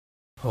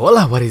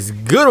Hola, what is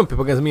good on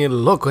people? It's me,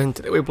 Loco, and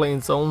today we're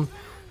playing some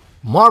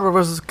Marvel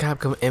vs.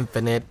 Capcom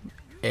Infinite.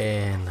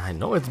 And I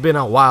know it's been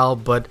a while,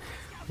 but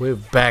we're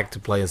back to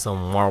playing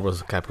some Marvel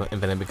vs. Capcom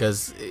Infinite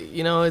because,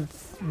 you know,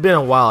 it's been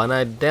a while and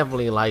I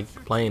definitely like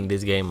playing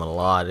this game a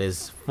lot.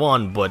 It's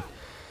fun, but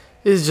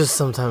it's just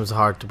sometimes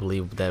hard to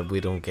believe that we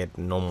don't get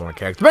no more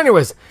characters. But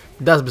anyways,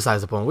 that's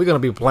besides the point. We're going to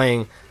be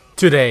playing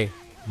today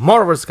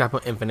Marvel vs.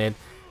 Capcom Infinite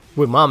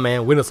with my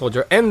man Winter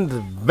Soldier and the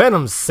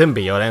Venom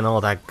Symbiote and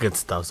all that good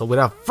stuff. So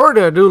without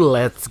further ado,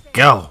 let's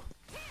go.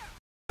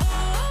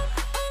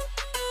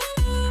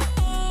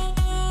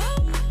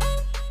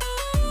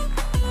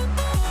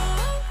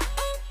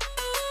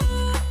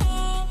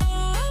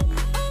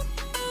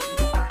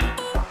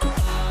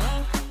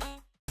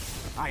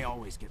 I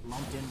always get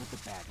lumped in with the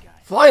bad guy.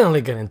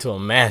 Finally get into a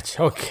match.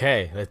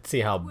 Okay, let's see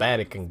how bad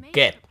it can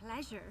get.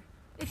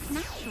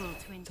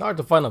 It's hard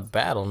to find a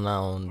battle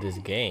now in this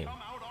game.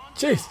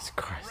 Jesus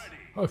Christ.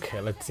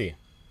 Okay, let's see.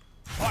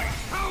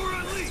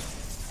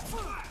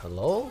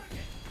 Hello?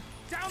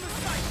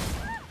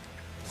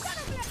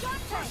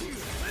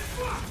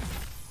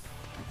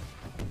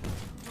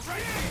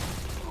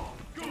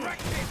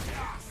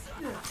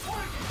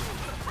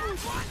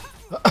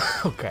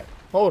 Okay,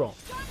 hold on.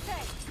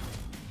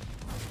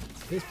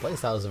 This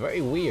playstyle is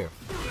very weird.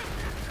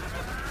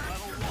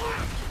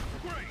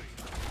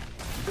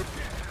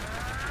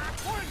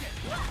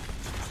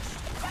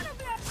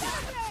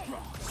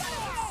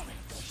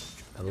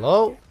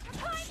 Hello?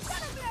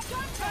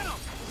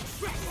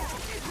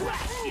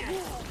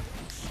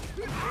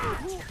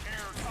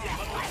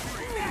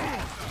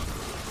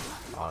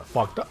 Oh,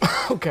 fucked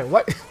up. Okay,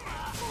 what?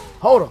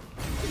 Hold on.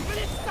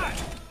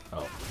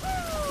 Oh.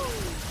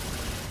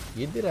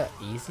 You did a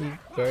easy,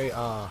 very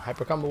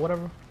hyper combo,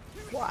 whatever.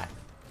 Why?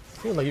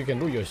 Seems like you can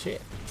do your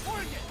shit.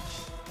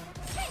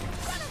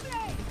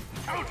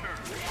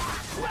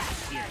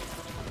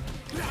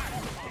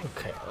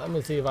 Okay, let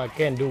me see if I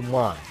can do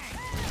mine.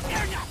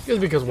 Just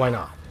because why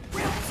not?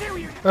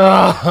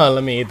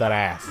 Let me eat that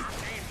ass.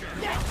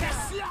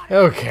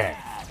 Okay.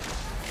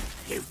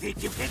 You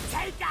think you can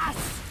take us?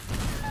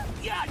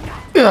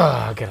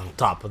 Get on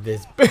top of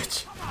this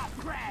bitch.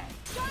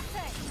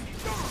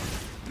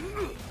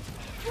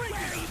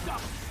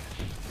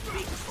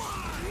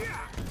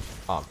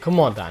 Oh, come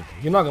on, Dante.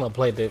 You're not gonna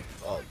play the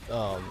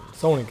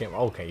Sony game.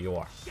 Okay, you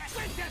are.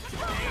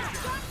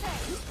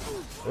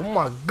 Oh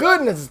my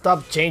goodness,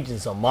 stop changing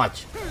so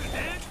much.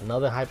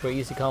 Another hyper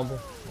easy combo.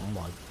 Oh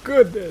my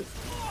goodness.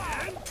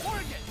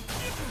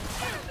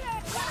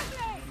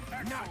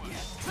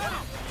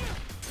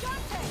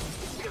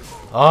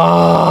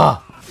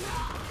 Ah!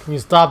 Can you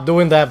stop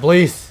doing that,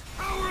 please?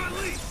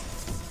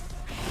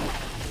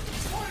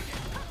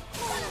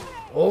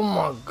 Oh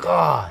my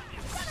god.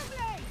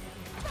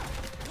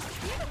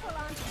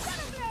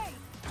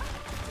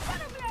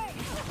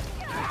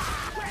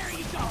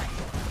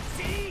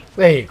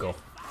 There you go.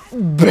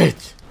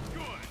 Bitch.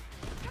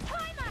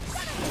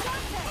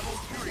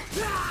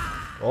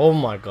 Oh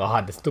my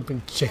god, the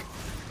stupid chick.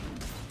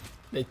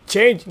 The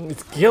changing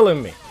is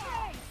killing me.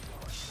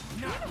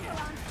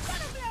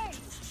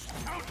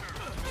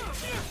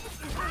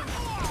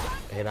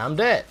 And I'm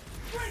dead.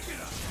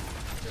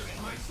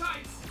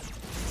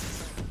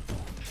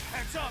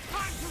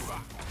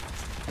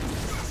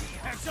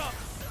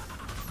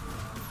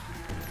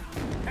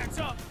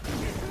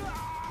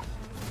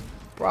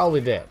 Probably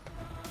dead.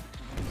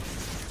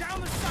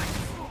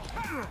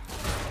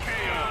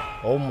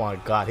 Oh my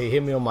god, he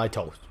hit me on my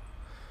toes.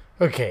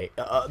 Okay,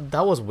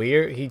 that was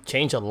weird. He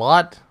changed a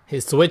lot. He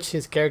switched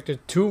his character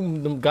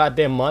too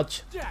goddamn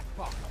much.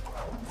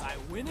 I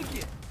win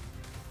again.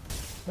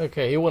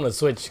 Okay, he wanna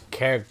switch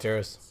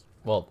characters.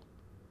 Well,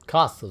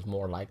 costumes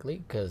more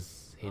likely,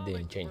 because he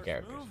didn't change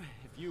characters.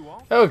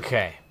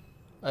 Okay,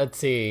 let's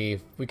see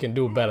if we can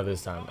do better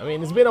this time. I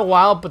mean, it's been a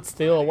while, but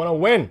still, I wanna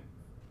win.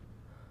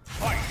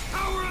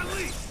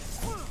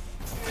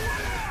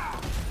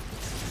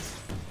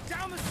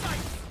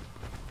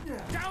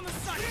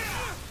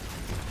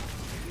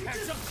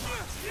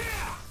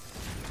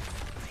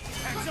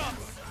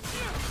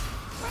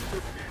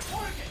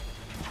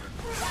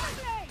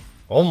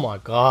 Oh my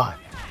god.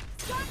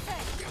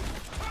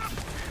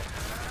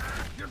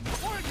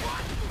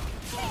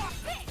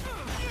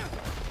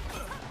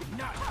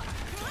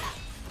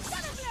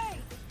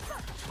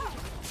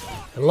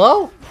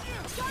 Hello?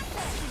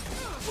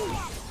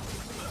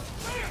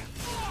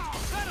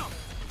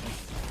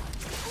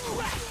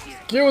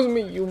 Excuse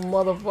me, you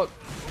motherfucker.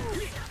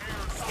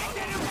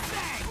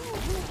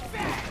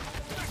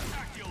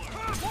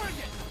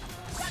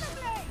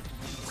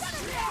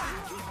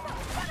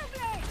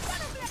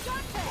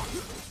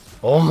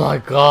 Oh my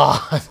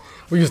god.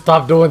 Will you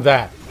stop doing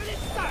that?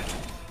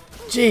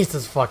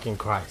 Jesus fucking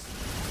Christ.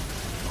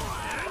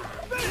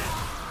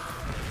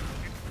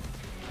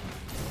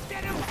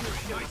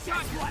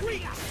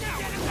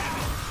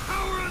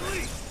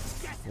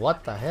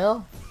 What the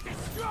hell?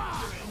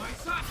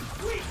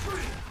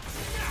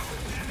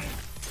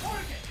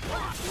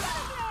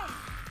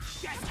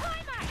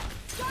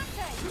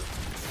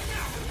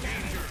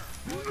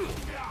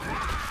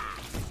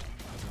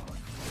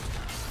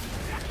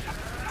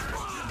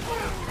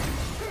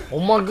 Oh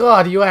my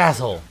god, you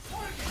asshole.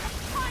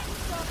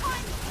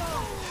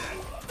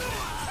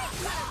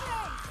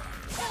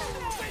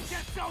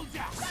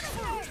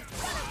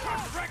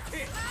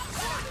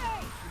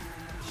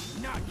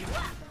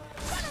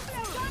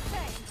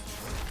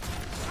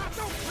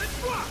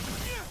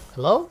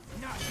 Hello?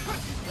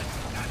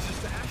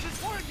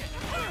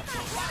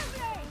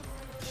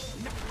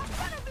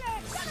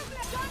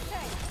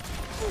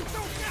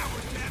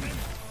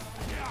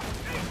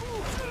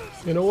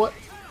 You know what?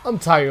 I'm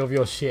tired of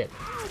your shit.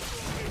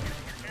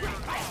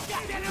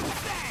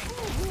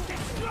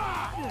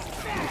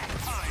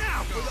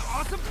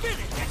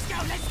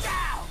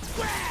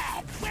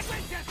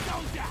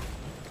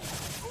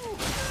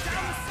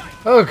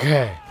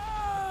 Okay.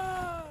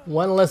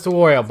 One less to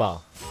worry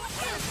about.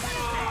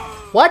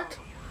 What?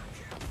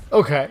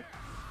 Okay.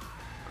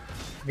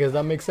 I guess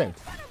that makes sense.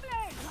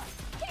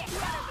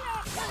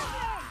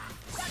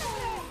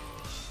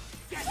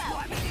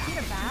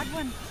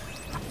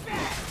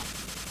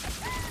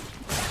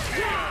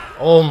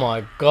 Oh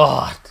my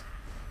god.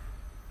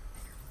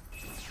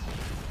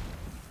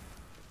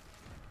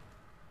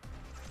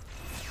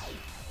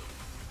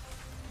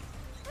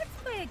 Let's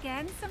play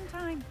again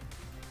sometime.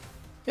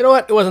 You know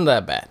what? It wasn't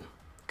that bad.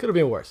 Could have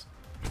been worse.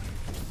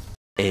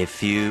 A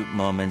few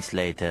moments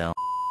later.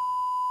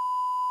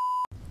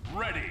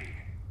 Ready.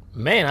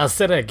 Man, I'll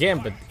say it again,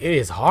 but it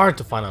is hard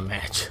to find a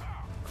match.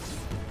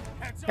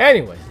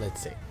 Anyways,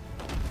 let's see.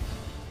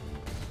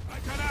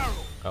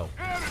 Oh.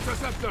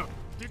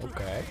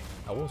 Okay.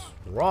 I was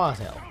raw as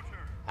hell.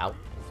 Out.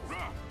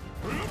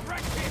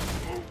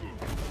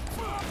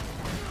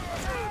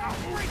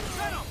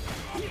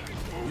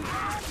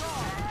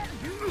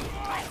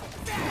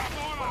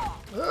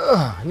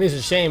 And it's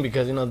a shame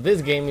because, you know,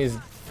 this game is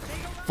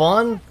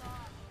fun.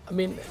 I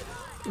mean,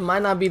 it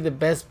might not be the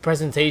best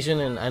presentation,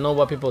 and I know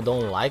why people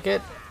don't like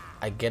it.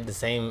 I get the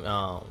same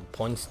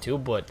points too,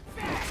 but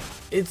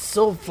it's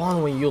so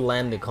fun when you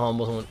land the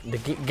combos. When the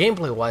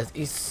gameplay wise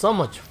is so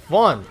much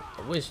fun.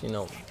 I wish, you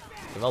know,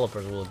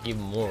 developers will give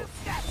more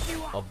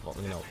of,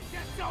 you know.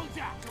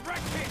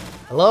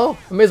 Hello?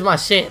 I missed my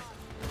shit.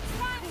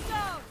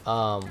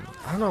 I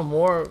don't know,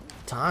 more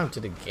time to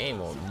the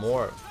game or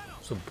more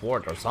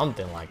support or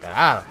something like that.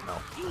 I don't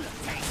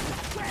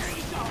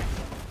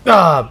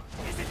know.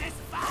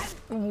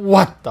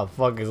 What the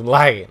fuck is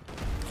lagging?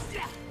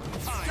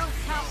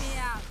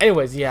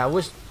 Anyways, yeah, I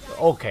wish.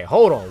 Okay,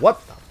 hold on. What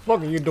the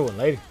fuck are you doing,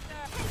 lady?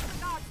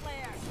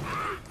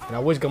 And I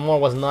wish Gamora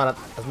was not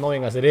as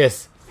annoying as it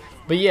is.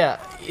 But yeah,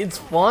 it's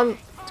fun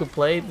to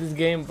play this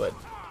game, but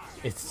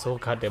it's so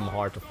goddamn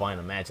hard to find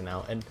a match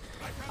now. And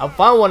I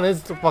found one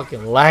that's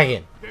fucking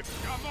lagging.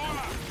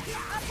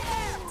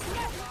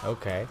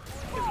 Okay.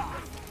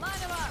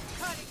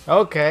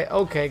 Okay,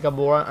 okay,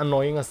 Gamora,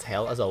 annoying as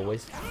hell as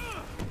always.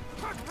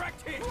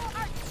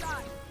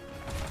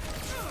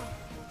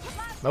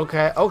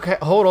 Okay, okay,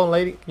 hold on,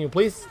 lady. Can you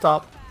please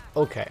stop?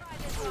 Okay.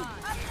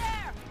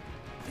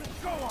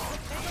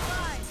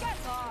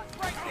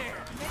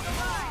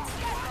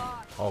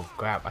 Oh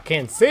crap, I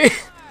can't see.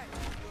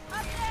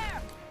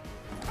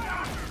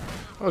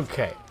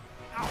 Okay.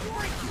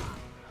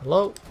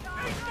 Hello?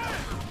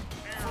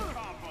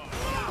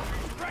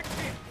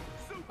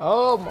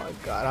 Oh my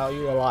god, how are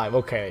you alive?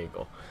 Okay, there you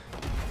go.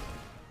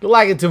 You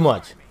like it too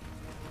much.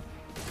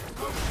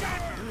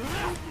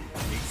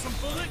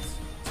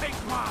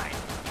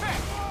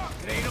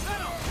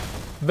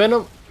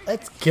 Venom,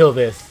 let's kill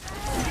this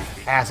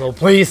asshole,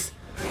 please.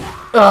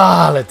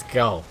 Ah, let's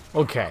go.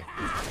 Okay.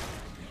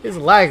 It's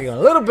lagging a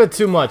little bit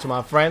too much,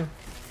 my friend.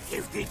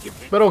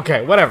 But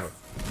okay, whatever.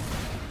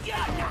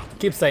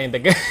 Keep saying the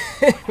game.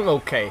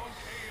 Okay.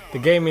 The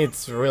game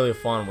is really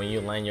fun when you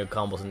land your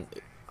combos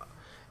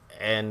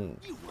and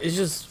it's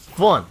just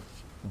fun.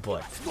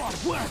 But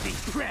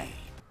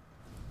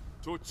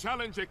To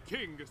challenge a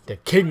king is the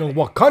king of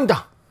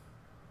Wakanda.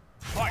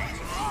 fight.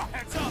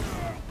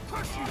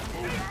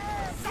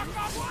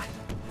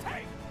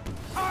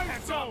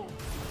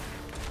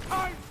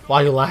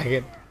 Why you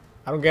lagging?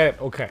 I don't get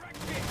it. Okay.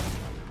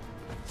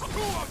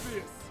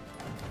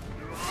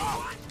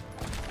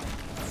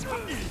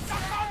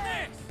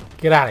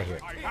 Get out of here.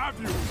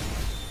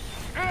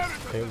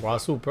 Okay, raw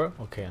super.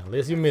 Okay, at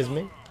least you missed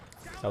me.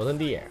 That was in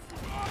the air.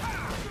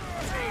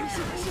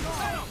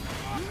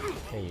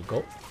 There you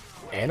go.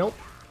 Venom.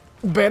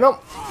 Venom.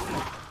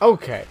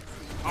 Okay.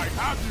 I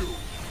have you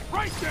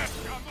right there.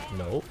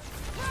 No.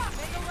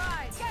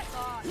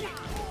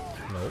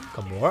 No.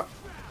 Gamora.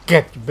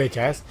 Get you bitch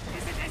ass.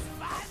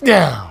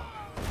 Down.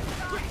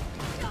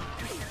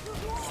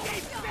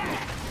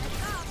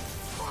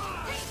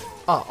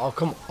 Oh,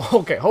 come on.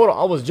 Okay, hold on.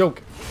 I was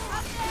joking.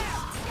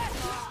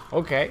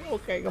 Okay,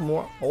 okay,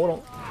 Gamora. Hold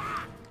on.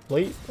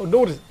 Please, don't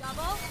do this.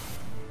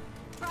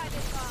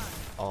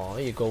 Oh,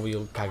 here you go with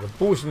your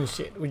Kagabush and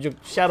shit. With your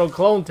shadow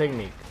clone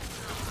technique.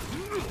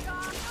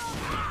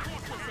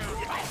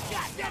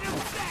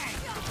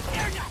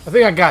 I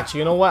think I got you.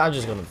 You know what? I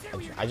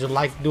just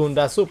like doing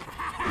that super.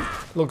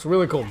 Looks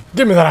really cool.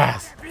 Give me that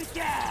ass.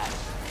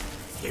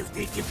 You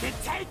think you can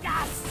take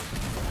us?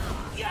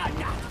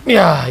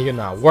 Yeah, you're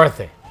not worth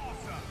it.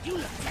 You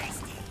look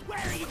tasty. Where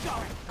are you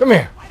going? Come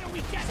here. Why don't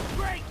we just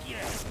break you?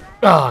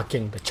 Ah,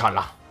 King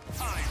T'Challa.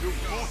 You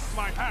forced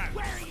my hand.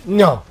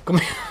 No, come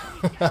here.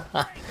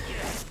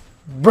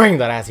 Bring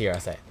that ass here, I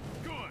said.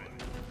 Good.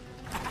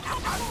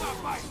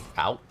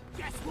 Ow.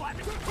 Guess what?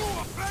 To a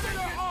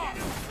predator arm.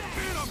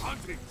 Feel of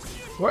hunting.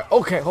 Where?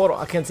 Okay, hold on.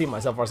 I can't see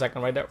myself for a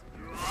second right there.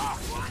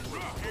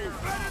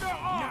 Predator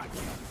arm.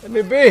 Let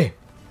me be.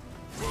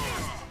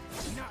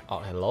 Oh,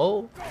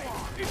 hello?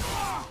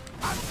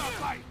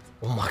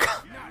 Oh my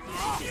god.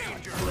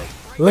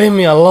 Leave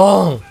me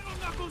alone.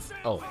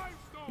 Oh,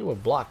 you were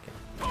blocking.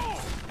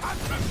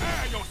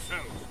 Prepare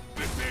yourself.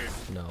 This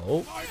is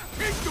No. my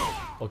kingdom.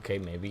 Okay,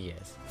 maybe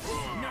yes.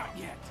 Not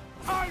yet.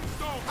 Time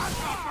zone. At the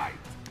fight.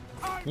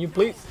 Can you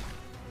please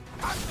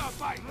At the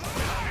fight.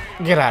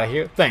 get out of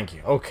here? Thank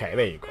you. Okay,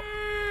 there you go.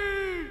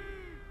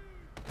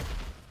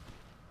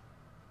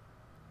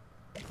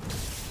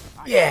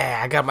 Yeah,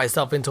 I got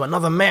myself into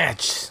another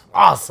match.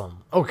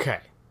 Awesome.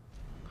 Okay.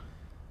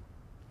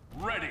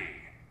 Ready.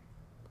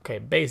 Okay,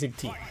 basic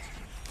team.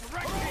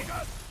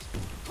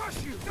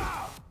 Push you.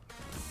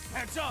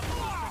 Heads up.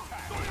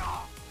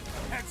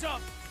 Heads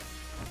up.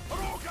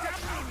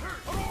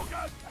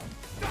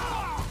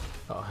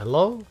 Oh,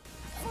 hello?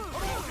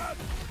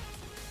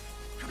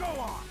 Go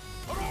on.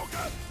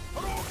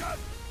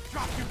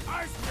 Drop you.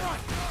 Eyes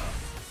front.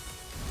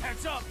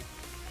 Heads up.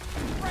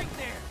 Right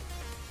there.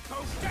 Go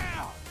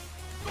down.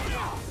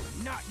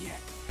 Not yet.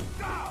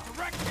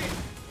 Direct hit.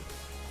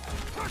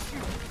 Push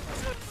you.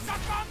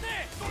 Suck on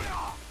this.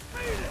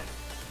 Beat it.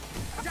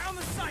 Down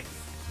the sight.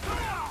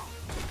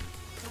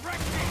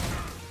 Direct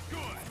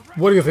hit.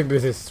 What do you think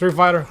this is? Street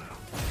Fighter?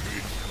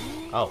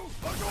 Oh.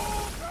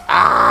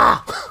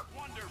 Ah!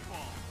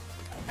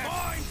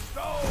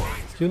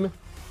 Excuse me?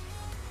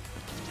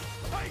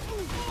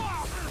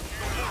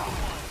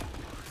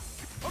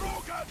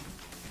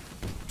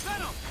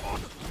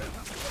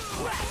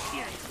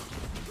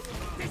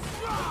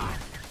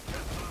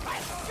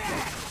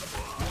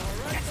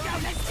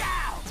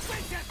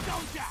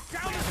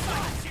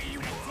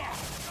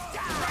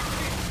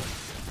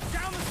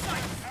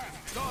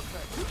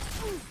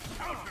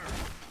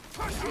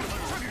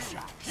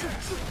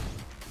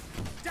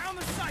 Down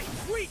the sight.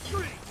 Sweet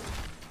tree.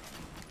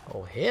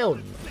 Oh, hell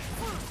no.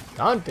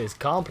 Dante's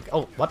complicated.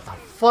 Oh, what the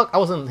fuck? I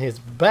was in his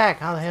back.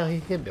 How the hell he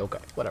hit me? Okay,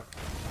 whatever.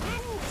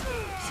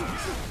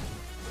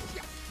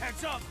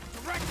 Heads up.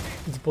 Direct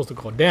hit. He's supposed to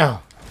go down.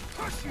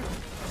 Push you.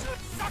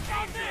 Suck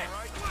on this.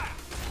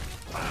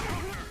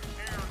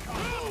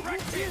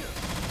 Direct hit.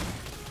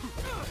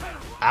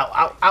 Ow,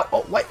 ow, ow.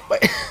 Oh, wait,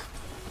 wait.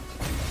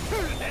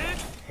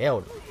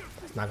 Hell no.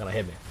 It's not gonna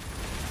hit me.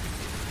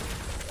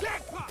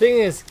 Thing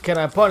is, can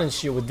I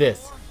punish you with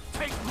this?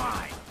 Take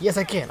mine. Yes,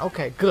 I can.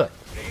 Okay, good.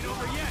 Ain't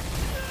over yet.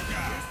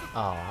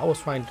 Oh, I was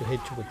trying to hit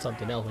you with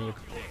something else when you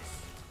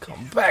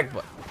come back,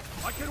 but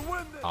I can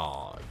win this.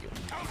 oh, you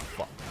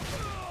fuck.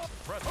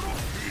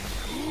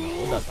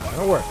 Well, that's not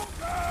gonna work.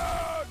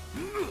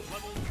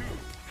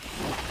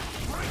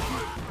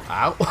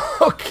 Ow.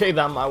 Okay,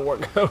 that might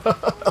work.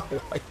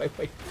 Wait, wait,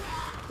 wait.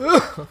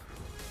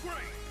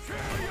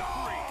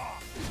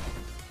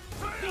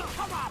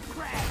 Come on,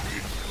 Brad.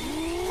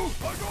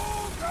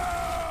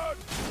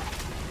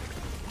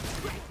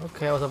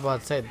 Okay, I was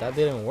about to say that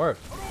didn't work.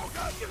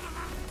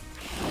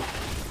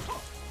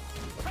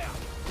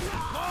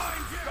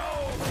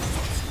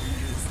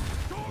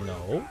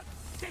 No.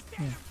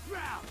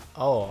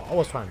 Oh, I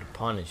was trying to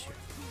punish you.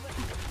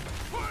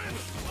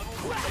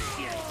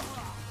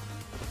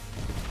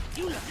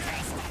 You look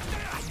tasty.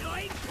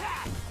 Annoying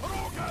cat.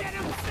 Get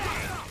him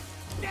bang.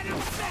 Get him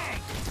bang.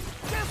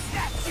 They'll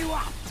snatch you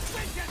up.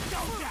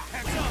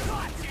 Heads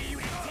up. See you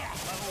in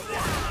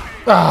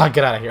death. Ah,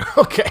 get out of here.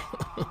 Okay.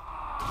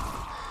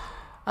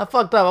 I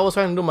fucked up. I was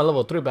trying to do my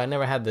level 3, but I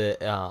never had the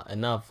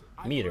enough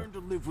meter. To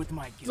live with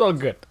my It's all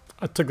good.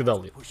 I took the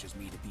W. pushes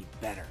me to be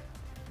better.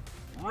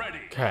 Ready.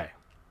 Okay.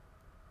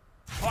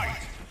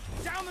 Fight.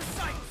 Down the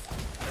sight.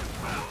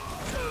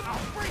 I'll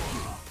break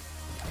you.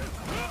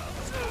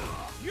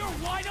 You're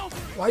wide open.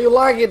 Why you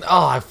lagging?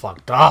 Oh, I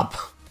fucked up.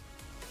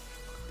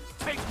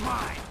 Take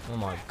mine. Oh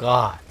my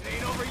god.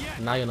 Ain't over yet.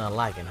 Now you're not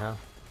lagging, huh?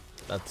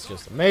 That's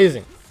just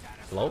amazing.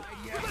 Hello?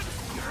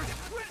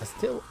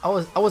 I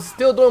was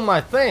still doing my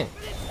thing.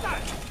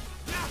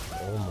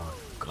 Oh my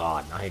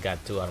god, now he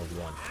got 2 out of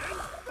 1.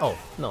 Oh,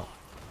 no.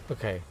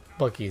 Okay,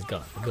 Bucky's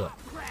gone. Good.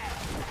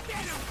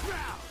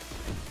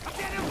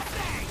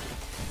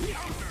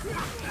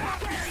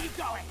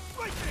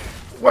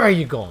 Where are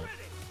you going?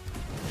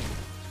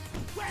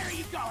 Where are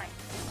you going?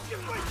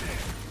 Where are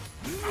you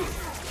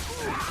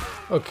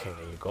going? Okay,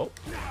 there you go.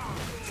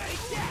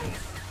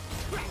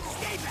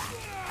 Stay back.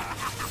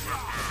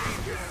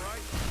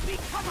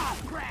 Come on,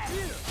 Brad.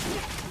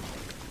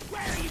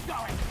 Where are you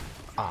going?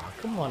 Ah,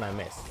 come on, I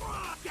missed.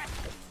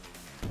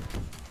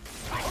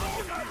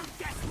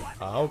 Guess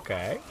what?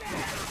 Okay.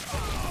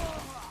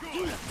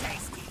 You look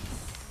tasty.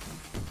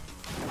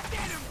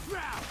 Get him,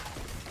 Brown.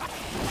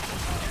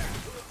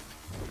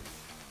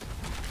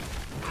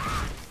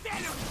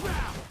 Get him,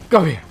 Brown.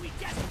 Come here.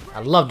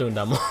 I love doing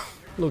that move.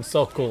 Looks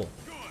so cool.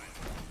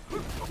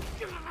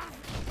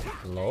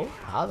 Hello?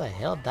 How the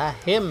hell did that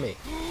hit me?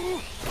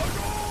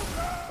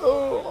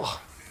 Oh.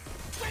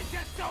 Take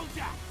that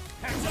soldier!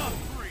 Heads up,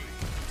 3.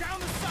 Down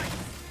the sight!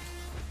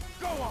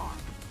 Go on!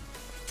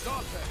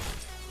 Dog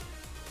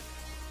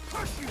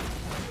push you!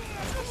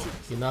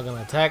 You're not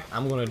gonna attack?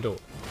 I'm gonna do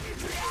it.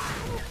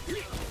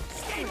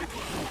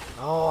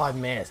 Oh, I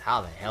missed.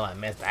 How the hell I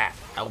missed that?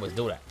 I always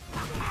do that.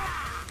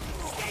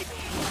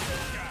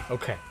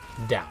 Okay,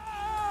 down.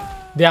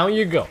 Down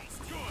you go.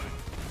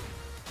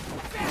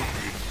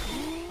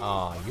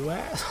 Oh, you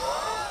ass.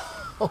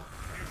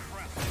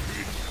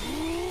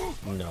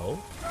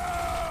 No.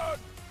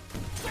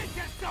 Take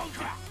that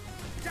soldier!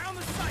 Down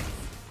the sight!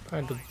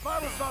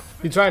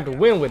 You're trying to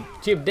win with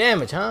cheap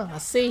damage, huh? I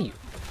see you.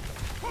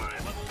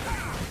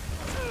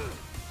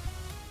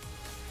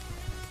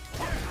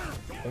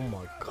 Oh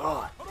my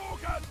god.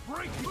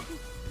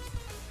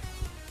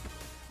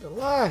 You're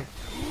alive.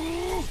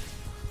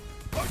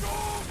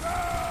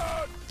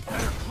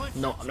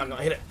 No, I'm not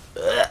gonna hit it.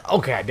 Ugh.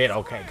 Okay, I did.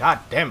 Okay, god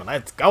damn it.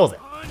 Let's go then.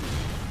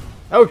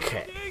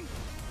 Okay.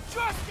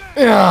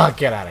 Ugh,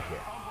 get out of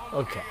here.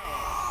 Okay.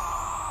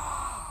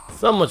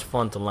 So much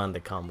fun to land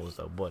the combos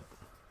though, but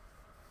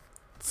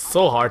it's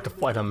so hard to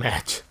fight a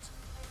match.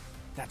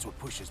 That's what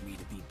pushes me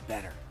to be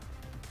better.